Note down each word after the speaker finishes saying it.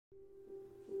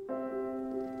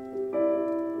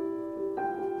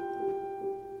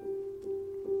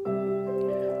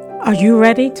Are you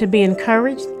ready to be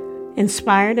encouraged,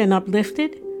 inspired, and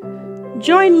uplifted?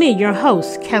 Join me, your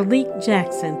host, Khalik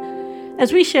Jackson,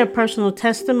 as we share personal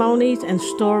testimonies and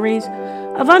stories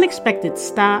of unexpected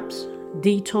stops,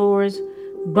 detours,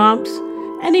 bumps,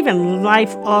 and even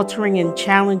life-altering and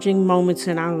challenging moments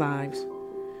in our lives.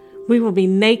 We will be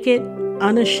naked,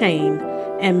 unashamed,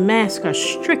 and masks are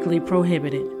strictly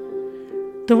prohibited.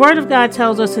 The Word of God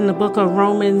tells us in the book of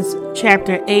Romans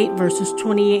chapter 8, verses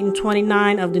 28 and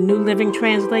 29 of the New Living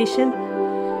Translation,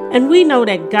 and we know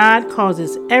that God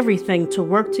causes everything to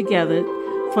work together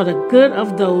for the good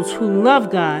of those who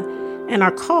love God and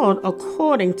are called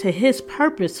according to His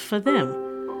purpose for them.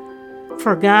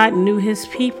 For God knew His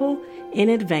people in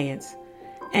advance,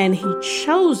 and He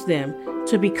chose them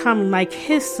to become like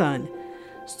His Son,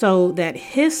 so that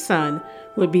His Son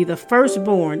would be the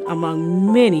firstborn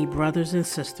among many brothers and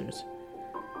sisters.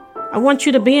 I want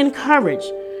you to be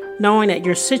encouraged, knowing that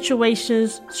your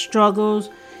situations, struggles,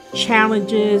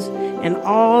 challenges, and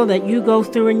all that you go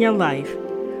through in your life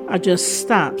are just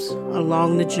stops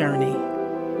along the journey.